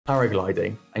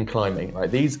Paragliding and climbing, right?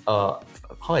 These are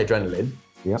high adrenaline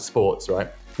Yep. sports, right?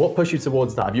 What pushed you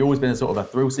towards that? Have you always been a sort of a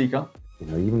thrill seeker? You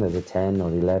know, even as a 10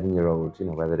 or 11-year-old, you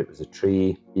know, whether it was a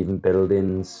tree, even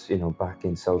buildings, you know, back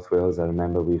in South Wales, I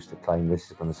remember we used to climb.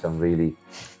 This is going to sound really,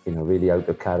 you know, really out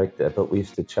of character, but we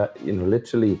used to,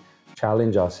 literally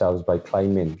challenge ourselves by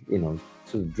climbing, you know,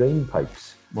 sort of drain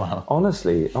pipes. Wow.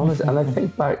 Honestly. And I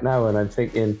think back now and I'm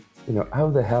thinking, you know,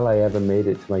 how the hell I ever made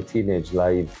it to my teenage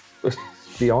life was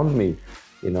beyond me,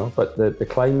 you know. But the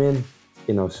climbing,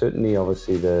 you know, certainly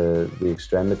obviously the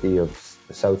extremity of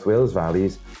the South Wales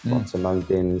valleys, lots of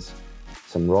mountains,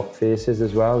 some rock faces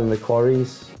as well in the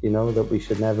quarries, you know, that we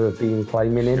should never have been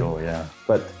climbing in. Sure, yeah.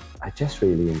 But I just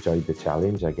really enjoyed the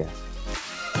challenge, I guess.